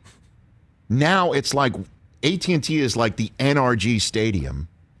 Now it's like... AT&T is like the NRG Stadium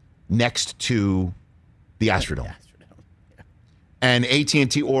next to the Astrodome. Yeah. And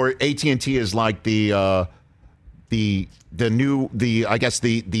AT&T is like the in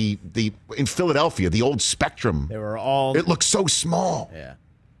Philadelphia, the old Spectrum. They were all... It looks so small. Yeah.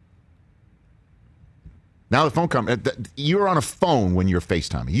 Now the phone comes. You're on a phone when you're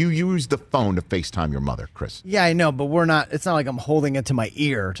FaceTiming. You use the phone to FaceTime your mother, Chris. Yeah, I know, but we're not. It's not like I'm holding it to my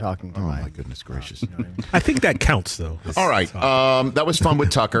ear talking to my goodness gracious. I think that counts, though. All right. That was fun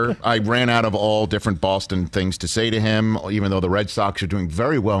with Tucker. I ran out of all different Boston things to say to him, even though the Red Sox are doing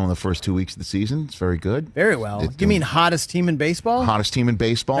very well in the first 2 weeks of the season. It's very good. Very well. You mean hottest team in baseball? Hottest team in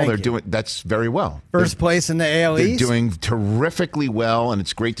baseball. That's very well. First place in the AL East. They're doing terrifically well, and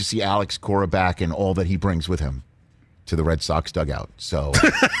it's great to see Alex Cora back and all that he brings with him to the Red Sox dugout. So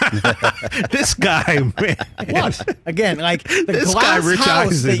this guy, man. What? Again, like the glass Rich house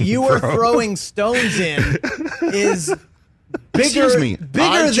Eisen, that you were throwing stones in is bigger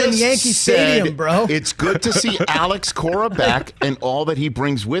than Yankee Stadium, bro. It's good to see Alex Cora back and all that he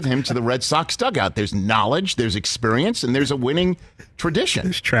brings with him to the Red Sox dugout. There's knowledge, there's experience, and there's a winning tradition.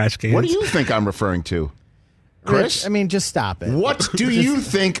 There's trash cans. What do you think I'm referring to? Chris? Rich, I mean, just stop it. What do you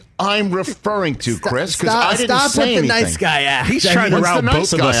think I'm referring to, Chris? Because I didn't say anything. Stop with the nice guy act. He's trying to round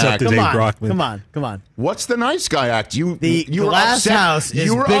both of us up today, Brockman. Come on. What's the nice guy act? You were glass upset. house is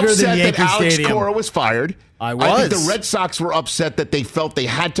you were bigger upset than Yankee that Alex Stadium. Cora was fired. I was. I think the Red Sox were upset that they felt they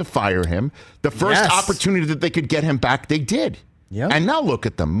had to fire him. The first opportunity that they could get him back, they did. Yep. And now look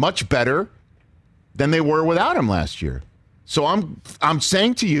at them, much better than they were without him last year. So I'm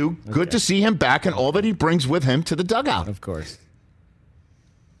saying to you, good to see him back and all that he brings with him to the dugout. Of course.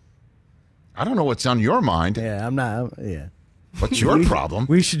 I don't know what's on your mind. Yeah, I'm not. Yeah. What's your problem?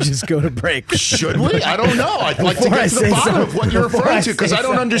 We should just go to break. Should we? I don't know. I'd like to get to the bottom of what you're referring to because I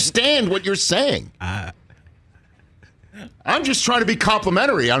don't understand what you're saying. I'm just trying to be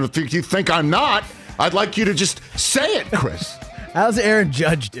complimentary. I don't think you think I'm not. I'd like you to just say it, Chris. How's Aaron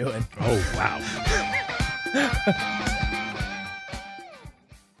Judge doing? Oh, wow.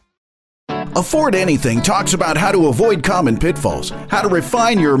 Afford Anything talks about how to avoid common pitfalls, how to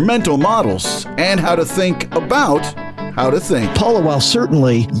refine your mental models, and how to think about how to think. Paula, while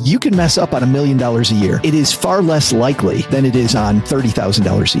certainly you can mess up on $1 million a year, it is far less likely than it is on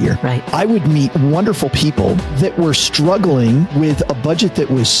 $30,000 a year. Right. I would meet wonderful people that were struggling with a budget that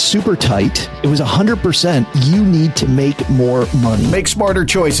was super tight. It was 100% you need to make more money. Make smarter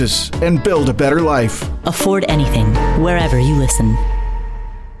choices and build a better life. Afford Anything, wherever you listen.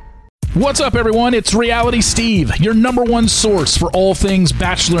 What's up, everyone? It's Reality Steve, your number one source for all things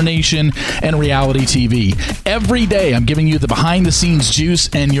Bachelor Nation and reality TV. Every day, I'm giving you the behind-the-scenes juice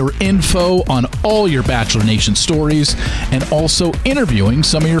and your info on all your Bachelor Nation stories, and also interviewing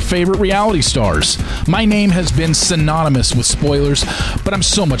some of your favorite reality stars. My name has been synonymous with spoilers, but I'm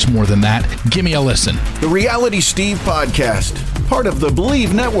so much more than that. Give me a listen. The Reality Steve Podcast, part of the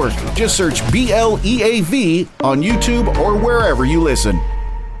Believe Network. Just search BLEAV on YouTube or wherever you listen.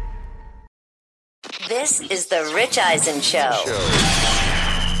 This is the Rich Eisen Show.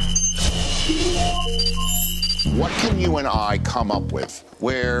 What can you and I come up with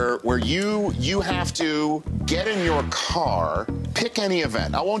where you have to get in your car, pick any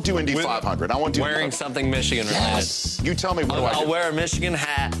event? I won't do Indy 500. I won't do wearing something Michigan related. Yes. You tell me what do I do? I'll wear a Michigan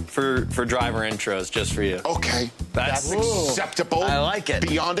hat for driver intros just for you. Okay. That's acceptable. I like it.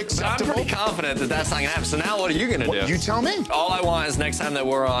 Beyond acceptable. I'm pretty confident that that's not gonna happen. So now what are you gonna do? You tell me. All I want is next time that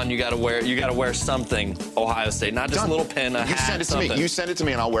we're on, you gotta wear something Ohio State, not just a little pin, a hat, send it to something. me. You send it to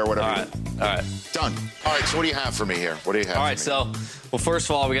me and I'll wear whatever. All right. Done. All right. So what do you have for me here? What do you have? All right. So, well, first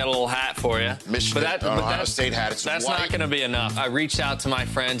of all, we got a little hat for you. Michigan, Ohio State hat. It's that's white. not going to be enough. I reached out to my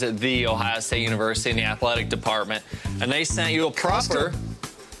friends at the Ohio State University in the athletic department, and they sent you a proper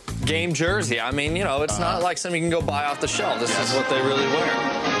game jersey. I mean, it's not like something you can go buy off the shelf. This is what they really wear.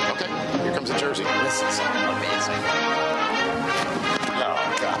 Okay, here comes the jersey. This is amazing.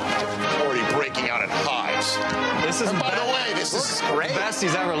 Oh, God. Already breaking out in hives. This is, by the way, this is great. The best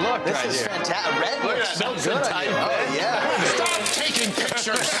he's ever looked right here. This is fantastic. Red Look looks at so that. good. Oh, yeah. Stop taking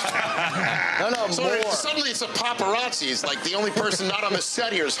pictures. No, more. Suddenly it's a paparazzi. It's like the only person not on the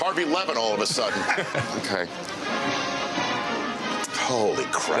set here is Harvey Levin all of a sudden. Okay. Holy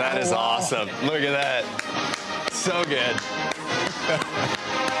crap. That is awesome. Look at that. So good.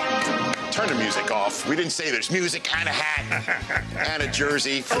 Turn the music off. We didn't say there's music and a hat and a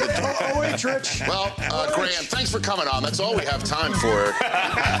jersey for the. Oh, wait, Rich. Well, Graham, thanks for coming on. That's all we have time for.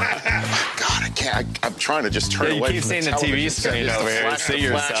 God, I can't. I'm trying to just turn away from the You keep seeing the TV screen over here. See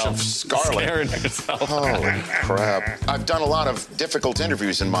yourself. Flash of scarlet. Scaring yourself. Holy crap. I've done a lot of difficult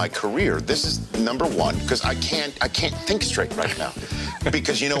interviews in my career. This is number one because I can't think straight right now.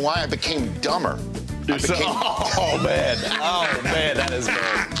 Because you know why? I became dumber. Oh, man. Oh, man, that is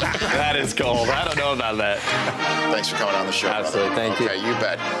cold. That is cold. I don't know about that. Thanks for coming on the show. Absolutely. Brother. Thank you. Okay, you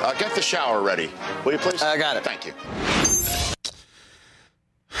bet. Get the shower ready. Will you please? I got it. Thank you.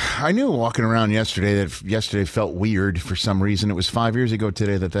 I knew walking around yesterday felt weird for some reason. It was 5 years ago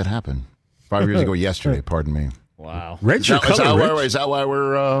today that happened. 5 years ago yesterday, pardon me. Wow. Red's your color, Is that why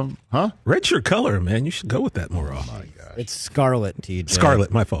we're, huh? Red's your color, man. You should go with that more often. Oh, my gosh. It's scarlet, TJ.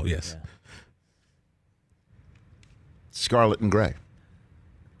 Scarlet, my fault, yes. Yeah. Scarlet and gray.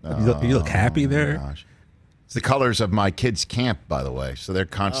 You look happy there. Gosh. It's the colors of my kids' camp, by the way. So they're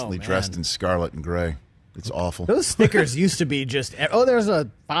constantly dressed in scarlet and gray. It's awful. Those stickers used to be just. Oh, there's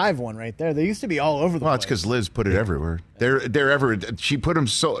a 5 one right there. They used to be all over the place. Well, it's because Liz put it everywhere. They're everywhere. She put them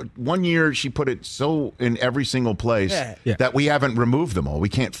so. One year she put it so in every single place that we haven't removed them all. We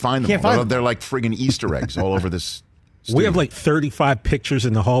can't find them all. They're like friggin' Easter eggs all over this. Studio. We have like 35 pictures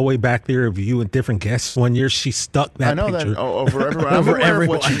in the hallway back there of you and different guests. One year she stuck that picture. I know that over everywhere. I'm aware of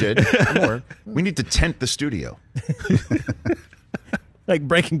what you did. We need to tent the studio. Like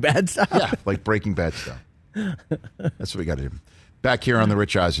Breaking Bad style? Yeah, like Breaking Bad style. That's what we got to do. Back here on the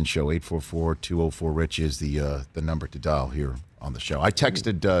Rich Eisen Show, 844-204-RICH is the number to dial here on the show. I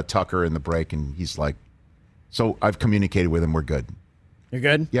texted Tucker in the break, and he's like, so I've communicated with him. We're good. You're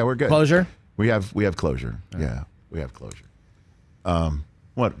good? Yeah, we're good. Closure? We have closure. Right. Yeah, we have closure.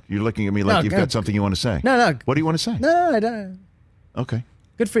 What? You're looking at me like you've got something you want to say. No. What do you want to say? No, I don't. Okay.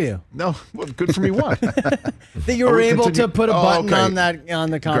 Good for you. No, well, good for me what? That you were able to put a button on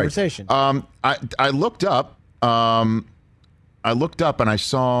the conversation. I looked up. And I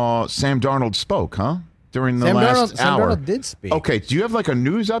saw Sam Darnold spoke, during the last hour. Sam Darnold did speak. Okay, do you have like a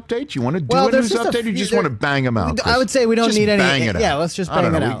news update? You want to do a news update, or you just want to bang them out? I would say we don't need any. Bang it out. Yeah, let's just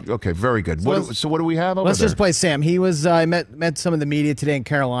bang it out. Okay, very good. So what do we have over Let's there? just play Sam. He was met some of the media today in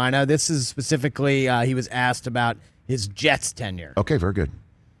Carolina. This is specifically he was asked about his Jets tenure. Okay, very good.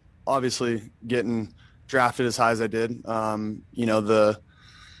 Obviously, getting drafted as high as I did,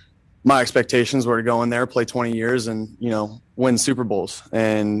 my expectations were to go in there, play 20 years, and win Super Bowls,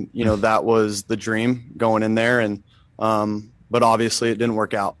 and that was the dream going in there. And but obviously, it didn't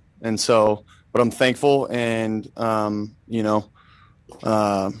work out. And so, but I'm thankful, and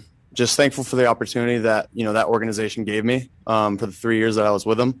just thankful for the opportunity that that organization gave me for the 3 years that I was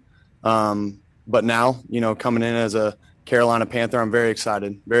with them. But now, coming in as a Carolina Panther, I'm very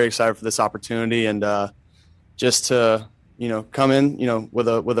excited for this opportunity, and just to come in with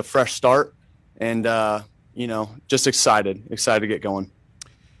a fresh start, and just excited to get going.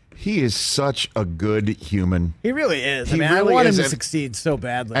 He is such a good human. He really is. I want him to succeed so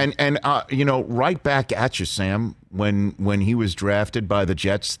badly. And right back at you, Sam, when he was drafted by the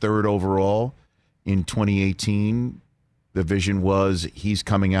Jets 3rd overall in 2018, the vision was he's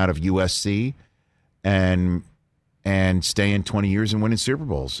coming out of USC and staying 20 years and winning Super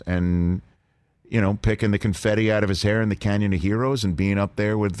Bowls, and picking the confetti out of his hair in the Canyon of Heroes and being up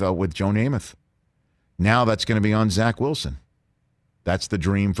there with Joe Namath. Now that's going to be on Zach Wilson. That's the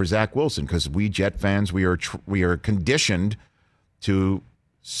dream for Zach Wilson, because we Jet fans, we are conditioned to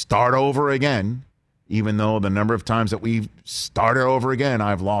start over again, even though the number of times that we've started over again,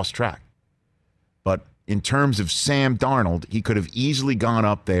 I've lost track. But in terms of Sam Darnold, he could have easily gone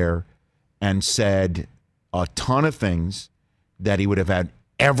up there and said a ton of things that he would have had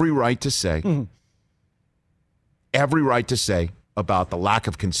every right to say. Mm-hmm. Every right to say about the lack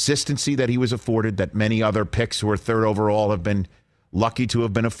of consistency that he was afforded, that many other picks who are 3rd overall have been lucky to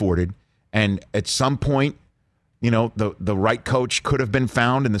have been afforded. And at some point, the right coach could have been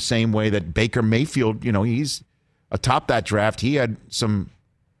found, in the same way that Baker Mayfield, he's atop that draft. He had some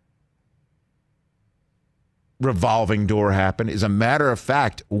revolving door happen. As a matter of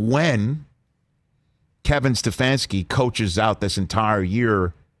fact, when Kevin Stefanski coaches out this entire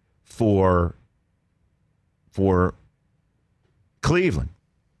year for Cleveland,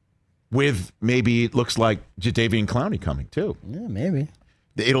 with maybe it looks like Jadeveon Clowney coming too. Yeah, maybe.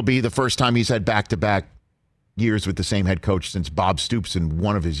 It'll be the first time he's had back-to-back years with the same head coach since Bob Stoops in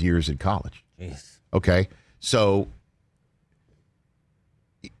one of his years in college. Jeez. Okay, so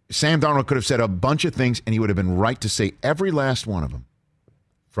Sam Darnold could have said a bunch of things, and he would have been right to say every last one of them,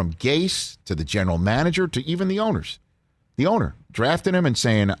 from Gase to the general manager to even the owners. The owner drafting him and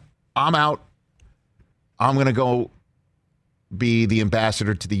saying, I'm out. I'm going to go be the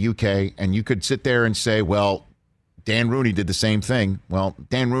ambassador to the UK. And you could sit there and say, well, Dan Rooney did the same thing. Well,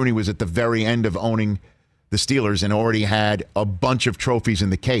 Dan Rooney was at the very end of owning the Steelers and already had a bunch of trophies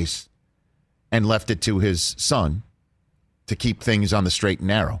in the case and left it to his son to keep things on the straight and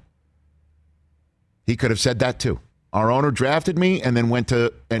narrow. He could have said that too. Our owner drafted me and then went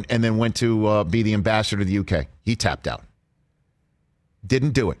to be the ambassador to the UK. He tapped out.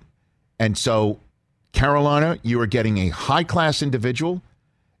 Didn't do it. And so Carolina, you are getting a high-class individual,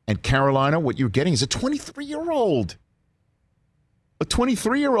 and Carolina, what you're getting is a 23-year-old. A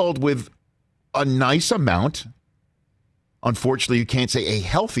 23-year-old with a nice amount, unfortunately you can't say a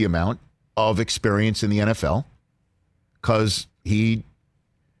healthy amount, of experience in the NFL, because he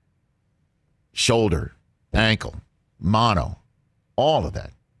shoulder, ankle, mono, all of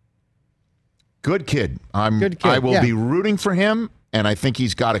that. Good kid. I will be rooting for him. And I think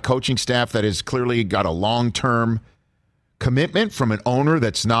he's got a coaching staff that has clearly got a long-term commitment from an owner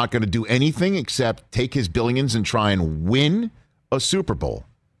that's not going to do anything except take his billions and try and win a Super Bowl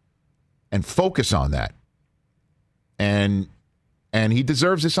and focus on that. And he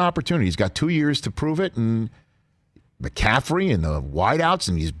deserves this opportunity. He's got 2 years to prove it, and McCaffrey and the wideouts,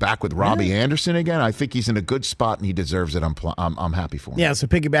 and he's back with Robbie Anderson again. I think he's in a good spot, and he deserves it. I'm happy for him. Yeah, so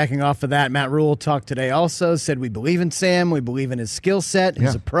piggybacking off of that, Matt Rule talked today also, said we believe in Sam, we believe in his skill set,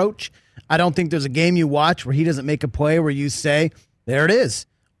 his approach. I don't think there's a game you watch where he doesn't make a play where you say, there it is.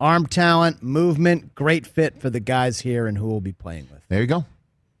 Arm talent, movement, great fit for the guys here and who we'll be playing with. There you go.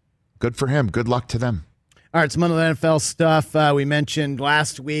 Good for him. Good luck to them. All right, some other NFL stuff. We mentioned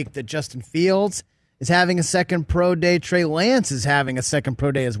last week that Justin Fields is having a second pro day. Trey Lance is having a second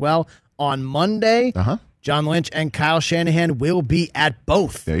pro day as well. On Monday, John Lynch and Kyle Shanahan will be at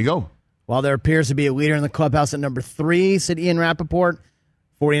both. There you go. While there appears to be a leader in the clubhouse at number 3, said Ian Rappaport,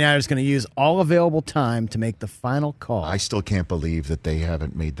 49ers going to use all available time to make the final call. I still can't believe that they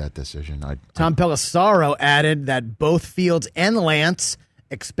haven't made that decision. Tom Pelissaro added that both Fields and Lance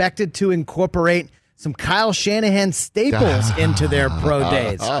expected to incorporate some Kyle Shanahan staples into their pro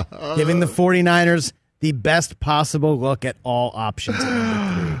days, giving the 49ers the best possible look at all options at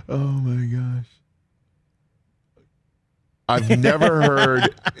number 3. Oh, my gosh. I've never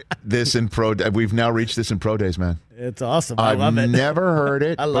heard this in pro. We've now reached this in pro days, man. It's awesome. I love it. I've never heard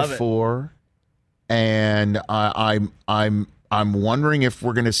it I love before, and I'm wondering if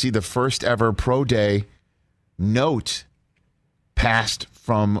we're going to see the first ever pro day note passed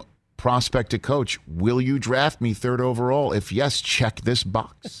from prospect to coach. Will you draft me 3rd overall? If yes, check this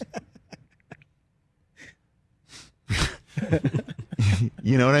box.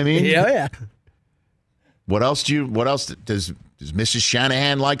 You know what I mean? Yeah. What else does Mrs.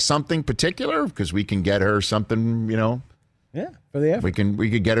 Shanahan like something particular? Because we can get her something, Yeah, for the effort. We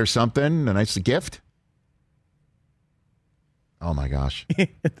could get her something, a nice gift. Oh my gosh.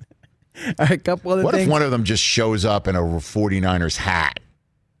 A couple other things. What if one of them just shows up in a 49ers hat?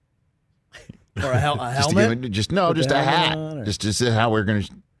 Or a helmet? Just a hat. Just how we're going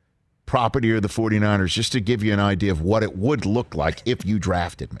to property the 49ers, just to give you an idea of what it would look like if you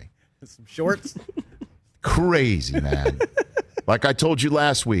drafted me. Some shorts. Crazy, man. Like I told you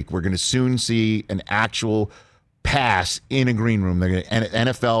last week, we're going to soon see an actual pass in a green room.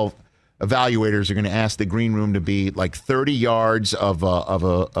 NFL evaluators are going to ask the green room to be like 30 yards of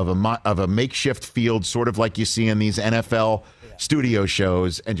a makeshift field, sort of like you see in these NFL studio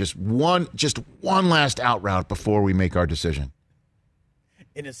shows, and just one last out route before we make our decision.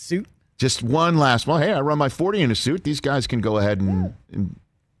 In a suit? Just one last. Well, hey, I run my 40 in a suit. These guys can go ahead and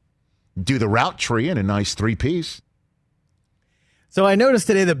do the route tree in a nice 3-piece. So I noticed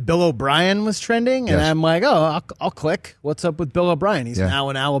today that Bill O'Brien was trending, and I'm like, I'll click. What's up with Bill O'Brien? He's now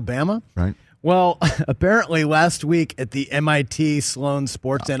in Alabama. Right. Well, apparently last week at the MIT Sloan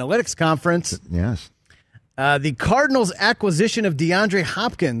Sports Analytics Conference, the Cardinals' acquisition of DeAndre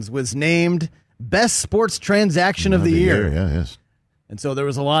Hopkins was named Best Sports Transaction of the Year. Yes. And so there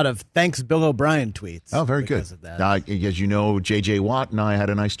was a lot of thanks Bill O'Brien tweets. Oh, very good. As you know, J.J. Watt and I had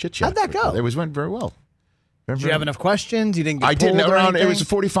a nice chit-chat. How'd that go? It went very well. Did you have enough questions? You didn't get I didn't. Around, it was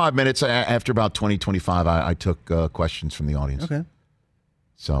 45 minutes. After about 25, I took questions from the audience. Okay.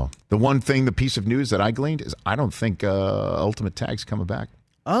 So the piece of news that I gleaned is I don't think Ultimate Tag's coming back.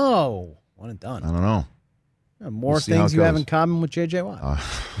 Oh, one and done. I don't know. More things you have in common with J.J. Watt.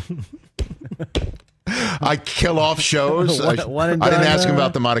 I kill off shows. I didn't ask him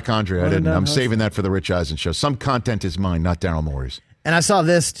about the mitochondria. I didn't. I'm saving that for the Rich Eisen show. Some content is mine, not Daryl Morey's. And I saw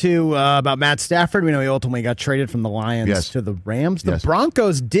this, too, about Matt Stafford. We know he ultimately got traded from the Lions to the Rams. The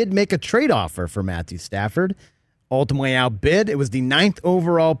Broncos did make a trade offer for Matthew Stafford. Ultimately outbid. It was the 9th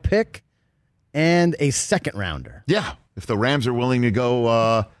overall pick and a second rounder. Yeah. If the Rams are willing to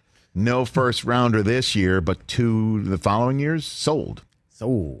go no first rounder this year, but 2 the following years, sold.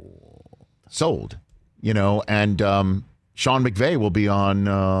 And Sean McVay will be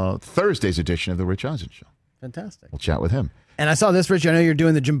on Thursday's edition of the Rich Eisen Show. Fantastic. We'll chat with him. And I saw this, Rich. I know you're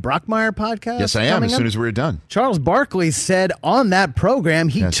doing the Jim Brockmire podcast. Yes, I am, as soon as we're done. Charles Barkley said on that program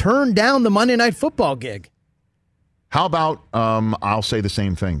he turned down the Monday Night Football gig. How about I'll say the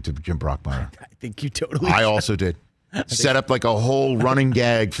same thing to Jim Brockmire. I think you totally I also did. Set up like a whole running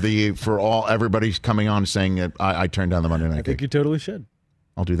gag for everybody's coming on saying that I turned down the Monday Night gig. I think you totally should.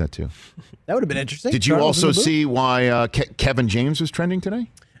 I'll do that too. That would have been interesting. Did you also see why Kevin James was trending today?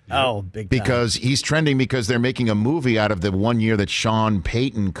 Oh, big time. Because he's trending because they're making a movie out of the one year that Sean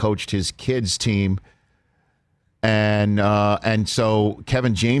Payton coached his kids' team. And so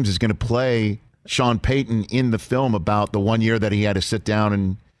Kevin James is going to play Sean Payton in the film about the one year that he had to sit down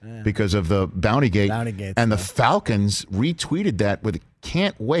and because of the Bounty Gate. And the Falcons retweeted that with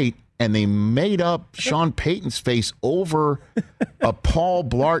 "can't wait," and they made up Sean Payton's face over a Paul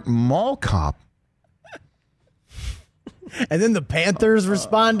Blart Mall cop. And then the Panthers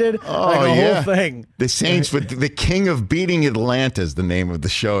responded. Whole thing. The Saints with the King of Beating Atlanta is the name of the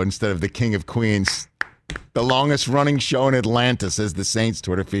show instead of the King of Queens. The longest running show in Atlanta, says the Saints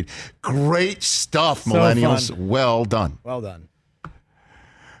Twitter feed. Great stuff, millennials. Fun. Well done. Well done.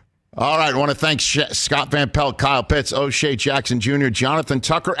 All right. I want to thank Scott Van Pelt, Kyle Pitts, O'Shea Jackson Jr., Jonathan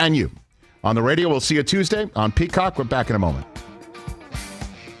Tucker, and you. On the radio, we'll see you Tuesday on Peacock. We're back in a moment.